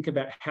us to think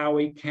about how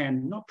we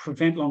can not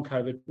prevent long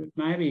COVID, but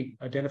maybe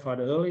identify it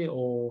early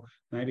or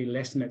maybe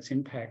lessen its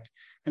impact.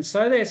 And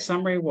so their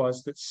summary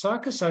was that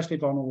psychosocially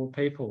vulnerable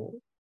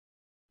people,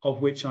 of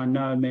which I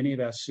know many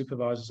of our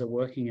supervisors are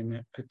working in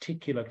that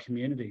particular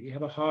community,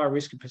 have a higher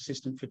risk of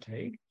persistent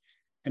fatigue.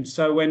 And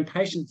so when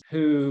patients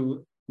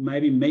who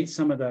maybe meet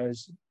some of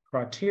those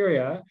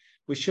criteria,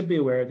 we should be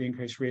aware of the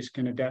increased risk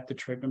and adapt the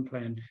treatment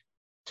plan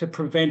to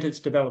prevent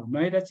its development.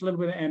 Maybe that's a little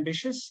bit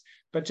ambitious,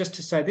 but just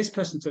to say this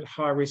person's at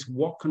high risk,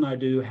 what can I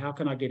do? How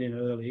can I get in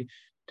early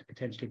to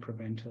potentially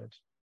prevent it?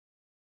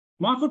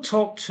 Michael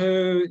talked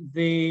to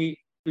the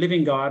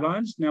living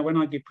guidelines. Now, when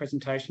I give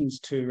presentations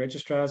to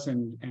registrars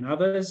and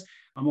others,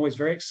 I'm always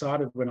very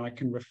excited when I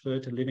can refer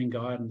to living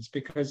guidance,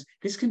 because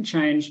this can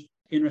change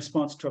in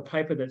response to a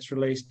paper that's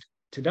released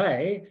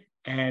today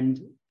and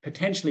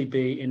potentially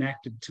be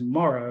enacted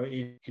tomorrow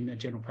in a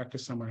general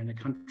practice somewhere in the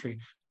country,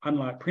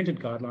 unlike printed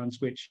guidelines,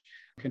 which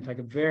can take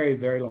a very,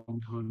 very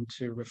long time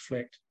to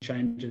reflect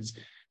changes.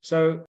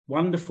 So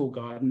wonderful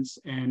guidance,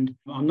 and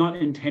I'm not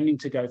intending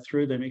to go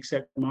through them,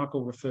 except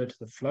Michael referred to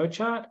the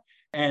flowchart,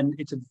 and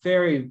it's a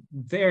very,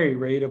 very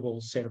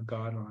readable set of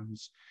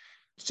guidelines.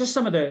 It's just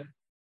some of the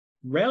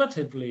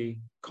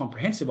relatively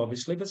comprehensive,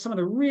 obviously, but some of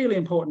the really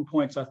important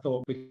points I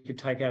thought we could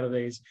take out of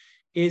these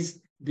is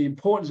the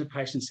importance of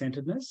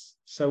patient-centeredness.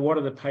 So what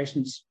are the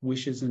patient's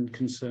wishes and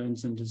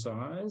concerns and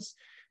desires?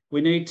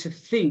 We need to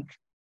think,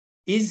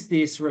 is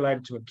this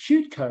related to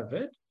acute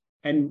COVID?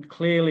 And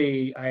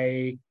clearly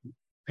a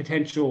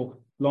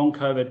potential long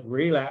COVID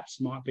relapse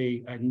might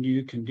be a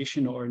new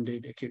condition or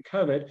indeed acute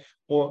COVID,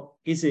 or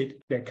is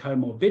it their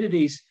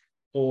comorbidities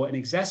or an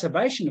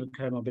exacerbation of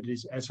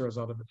comorbidities as a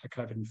result of a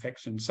COVID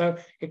infection? So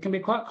it can be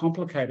quite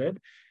complicated.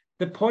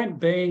 The point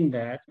being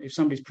that if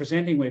somebody's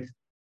presenting with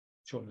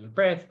shortness of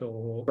breath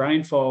or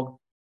brain fog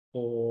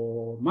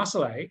or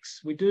muscle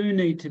aches, we do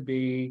need to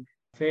be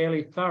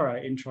fairly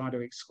thorough in trying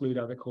to exclude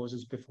other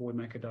causes before we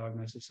make a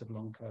diagnosis of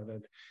long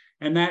COVID.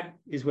 And that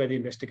is where the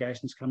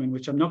investigations come in,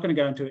 which I'm not going to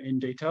go into in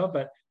detail,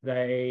 but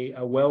they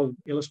are well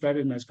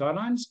illustrated in those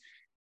guidelines.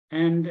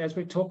 And as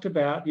we talked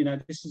about,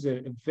 this is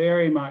a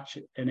very much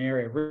an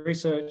area of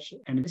research,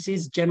 and this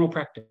is general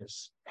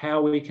practice,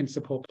 how we can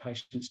support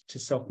patients to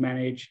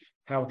self-manage,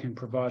 how we can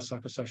provide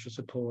psychosocial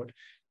support,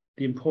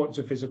 the importance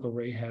of physical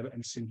rehab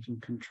and symptom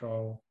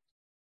control.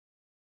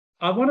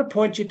 I want to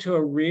point you to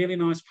a really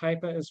nice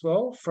paper as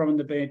well from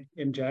the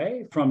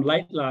BMJ from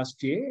late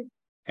last year.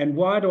 And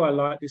why do I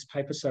like this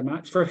paper so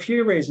much? For a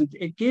few reasons.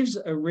 It gives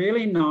a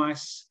really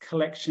nice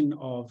collection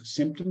of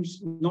symptoms,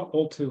 not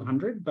all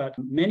 200, but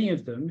many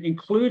of them,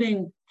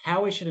 including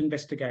how we should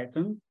investigate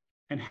them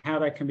and how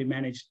they can be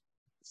managed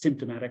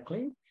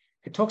symptomatically.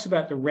 It talks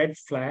about the red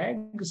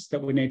flags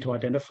that we need to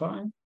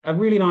identify. A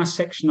really nice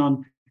section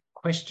on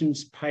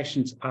questions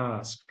patients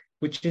ask,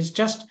 which is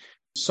just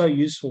so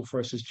useful for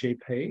us as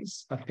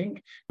GPs, I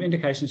think,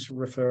 indications for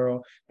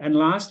referral. And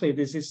lastly,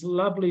 there's this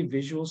lovely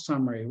visual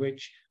summary,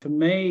 which for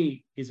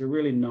me is a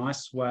really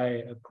nice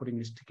way of putting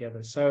this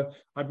together. So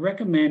I'd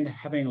recommend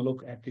having a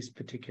look at this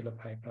particular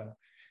paper.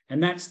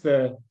 And that's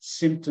the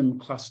symptom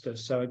cluster.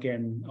 So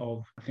again,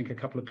 of I think a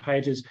couple of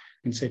pages,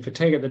 you can see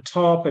fatigue at the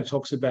top. It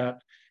talks about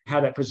how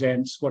that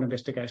presents, what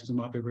investigations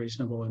might be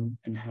reasonable,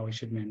 and how we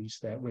should manage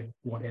that with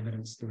what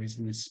evidence there is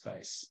in this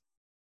space.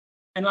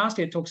 And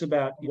lastly, it talks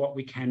about what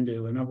we can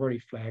do. And I've already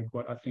flagged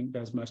what I think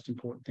those most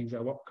important things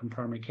are. What can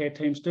primary care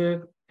teams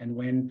do? And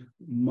when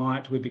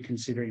might we be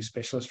considering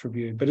specialist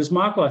review? But as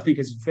Michael, I think,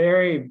 has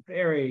very,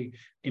 very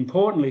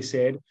importantly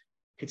said,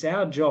 it's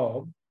our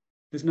job.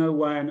 There's no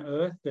way on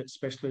earth that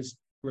specialist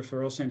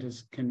referral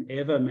centres can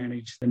ever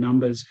manage the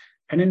numbers.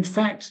 And in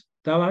fact,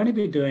 they'll only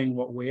be doing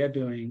what we are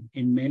doing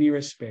in many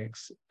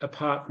respects,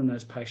 apart from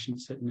those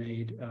patients that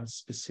need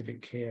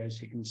specific care,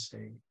 as you can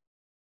see.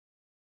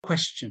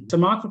 Question. So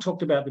Michael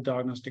talked about the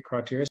diagnostic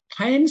criteria.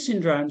 Pain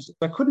syndromes,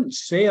 I couldn't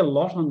see a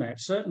lot on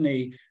that.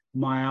 Certainly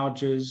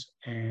myalgias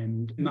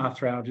and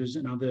arthralgias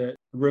and other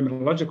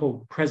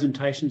rheumatological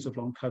presentations of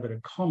long COVID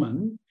are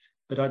common,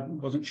 but I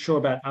wasn't sure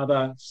about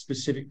other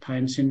specific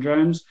pain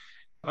syndromes.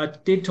 I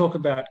did talk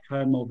about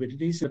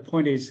comorbidities. The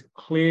point is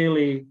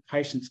clearly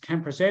patients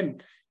can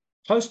present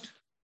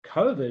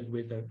post-COVID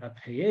with a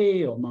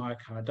PE or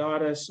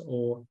myocarditis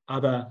or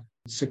other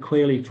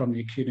sequelae from the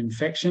acute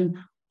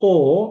infection,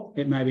 or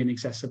it may be an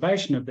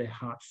exacerbation of their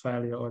heart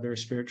failure or their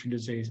respiratory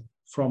disease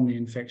from the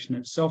infection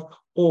itself,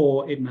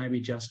 or it may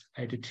be just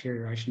a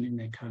deterioration in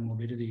their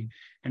comorbidity.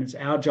 And it's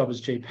our job as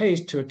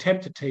GPs to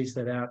attempt to tease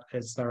that out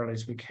as thoroughly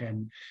as we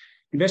can.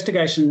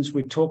 Investigations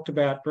we talked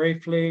about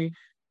briefly.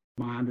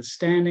 My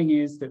understanding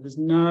is that there's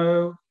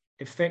no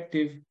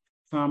effective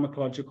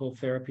pharmacological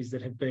therapies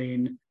that have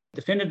been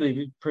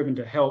definitively proven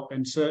to help,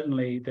 and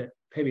certainly that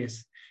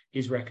PBS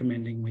is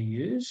recommending we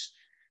use.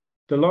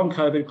 The long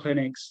COVID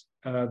clinics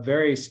are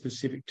very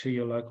specific to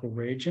your local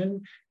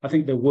region. I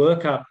think the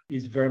workup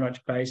is very much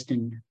based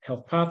in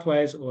health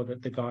pathways or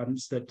the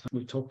guidance that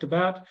we've talked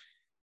about.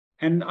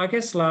 And I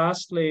guess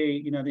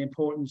lastly, the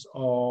importance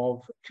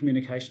of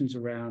communications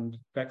around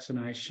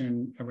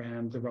vaccination,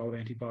 around the role of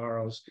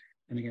antivirals.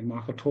 And again,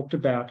 Michael talked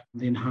about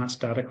the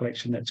enhanced data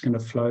collection that's going to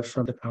flow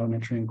from the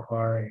parliamentary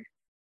inquiry.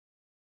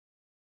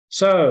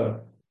 So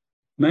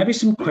maybe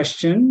some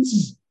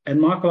questions. And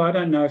Michael, I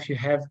don't know if you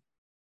have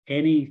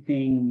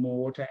anything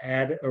more to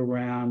add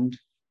around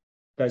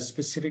those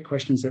specific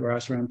questions that were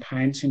asked around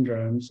pain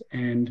syndromes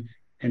and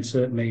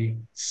certainly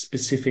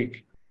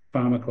specific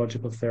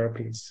pharmacological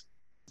therapies.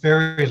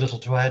 Very little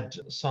to add,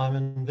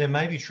 Simon. There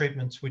may be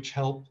treatments which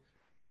help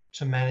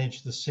to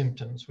manage the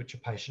symptoms which a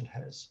patient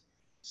has.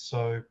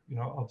 So,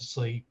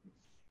 obviously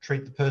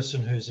treat the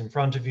person who's in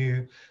front of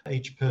you.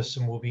 Each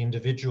person will be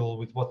individual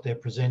with what they're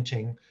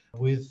presenting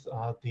with,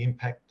 the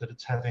impact that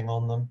it's having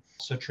on them.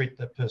 So treat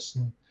that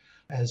person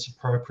as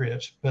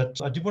appropriate. But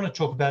I did want to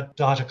talk about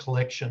data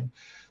collection,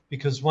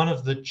 because one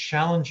of the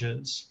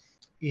challenges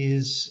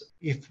is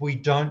if we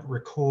don't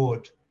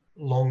record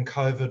long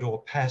COVID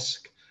or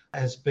PASC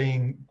as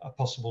being a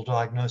possible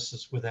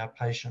diagnosis with our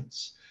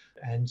patients.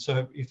 And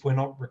so if we're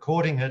not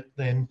recording it,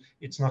 then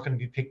it's not going to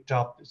be picked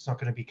up, it's not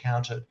going to be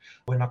counted.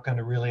 We're not going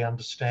to really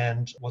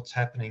understand what's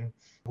happening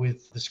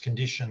with this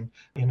condition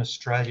in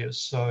Australia.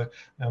 So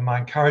my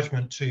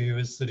encouragement to you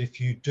is that if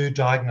you do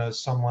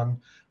diagnose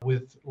someone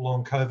with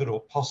long COVID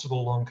or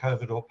possible long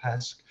COVID or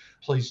PASC,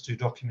 please do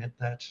document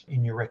that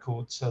in your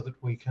records so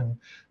that we can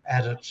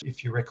add it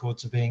if your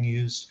records are being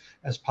used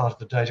as part of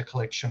the data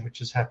collection, which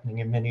is happening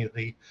in many of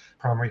the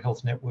primary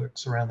health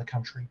networks around the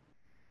country.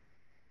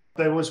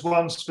 There was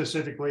one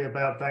specifically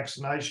about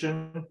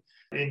vaccination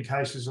in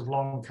cases of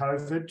long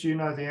COVID. Do you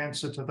know the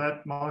answer to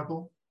that,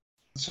 Michael?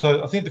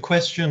 So I think the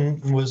question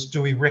was,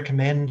 do we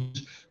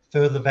recommend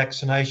further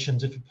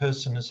vaccinations if a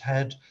person has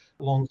had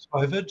long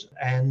COVID?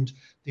 And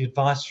the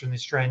advice from the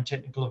Australian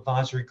Technical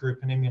Advisory Group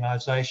on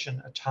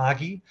Immunisation,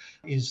 ATAGI,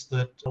 is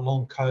that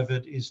long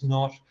COVID is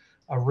not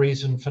a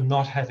reason for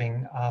not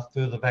having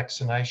further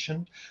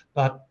vaccination,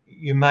 but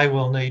you may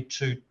well need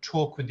to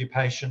talk with your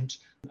patient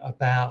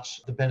about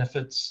the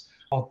benefits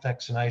of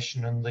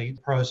vaccination and the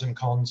pros and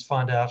cons,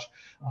 find out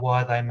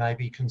why they may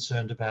be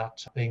concerned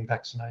about being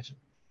vaccinated.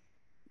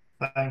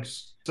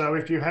 Thanks. So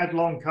if you had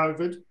long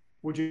COVID,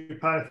 would you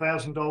pay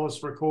 $1,000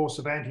 for a course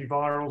of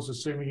antivirals,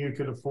 assuming you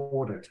could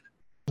afford it?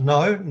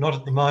 No, not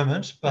at the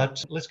moment,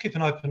 but let's keep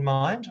an open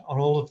mind on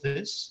all of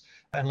this,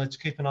 and let's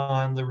keep an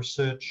eye on the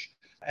research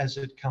as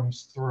it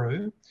comes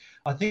through.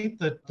 I think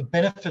that the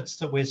benefits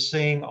that we're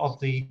seeing of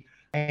the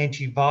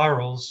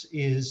antivirals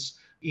is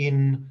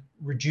in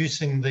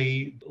reducing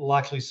the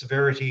likely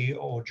severity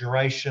or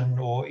duration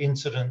or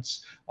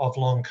incidence of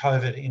long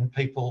COVID in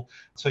people.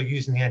 So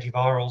using the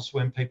antivirals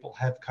when people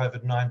have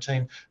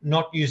COVID-19,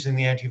 not using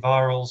the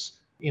antivirals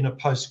in a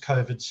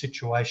post-COVID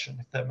situation,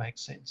 if that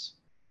makes sense.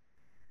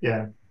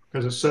 Yeah,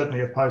 because it's certainly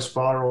a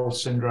post-viral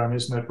syndrome,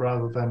 isn't it,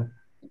 rather than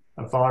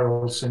a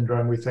viral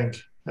syndrome, we think,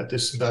 at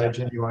this stage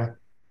anyway.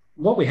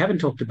 What we haven't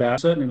talked about,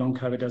 certainly long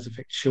COVID does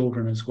affect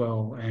children as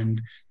well,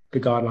 and the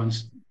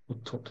guidelines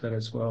will talk to that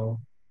as well.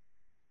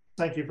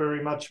 Thank you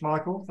very much,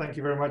 Michael. Thank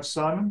you very much,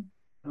 Simon.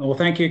 Well,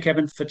 thank you,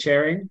 Kevin, for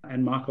chairing.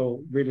 And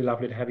Michael, really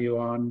lovely to have you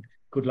on.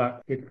 Good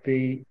luck with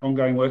the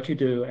ongoing work you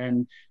do.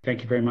 And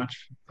thank you very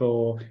much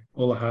for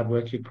all the hard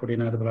work you've put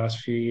in over the last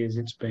few years.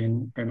 It's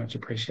been very much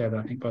appreciated,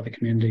 I think, by the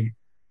community.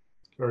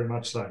 Very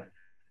much so.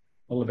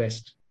 All the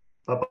best.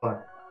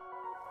 Bye-bye.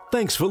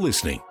 Thanks for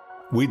listening.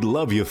 We'd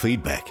love your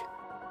feedback.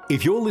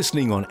 If you're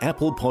listening on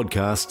Apple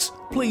Podcasts,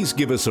 please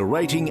give us a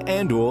rating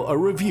and/or a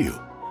review.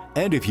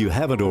 And if you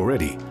haven't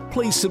already,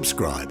 please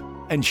subscribe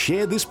and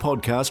share this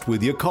podcast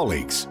with your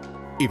colleagues.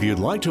 If you'd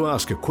like to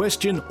ask a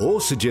question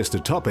or suggest a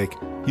topic,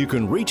 you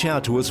can reach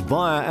out to us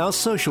via our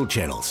social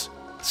channels.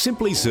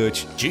 Simply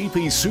search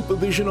GP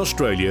Supervision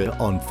Australia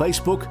on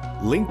Facebook,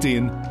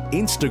 LinkedIn,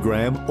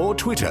 Instagram or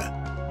Twitter.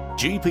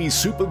 GP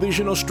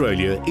Supervision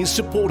Australia is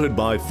supported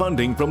by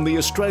funding from the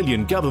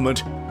Australian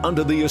Government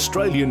under the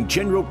Australian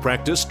General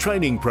Practice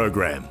Training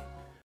Program.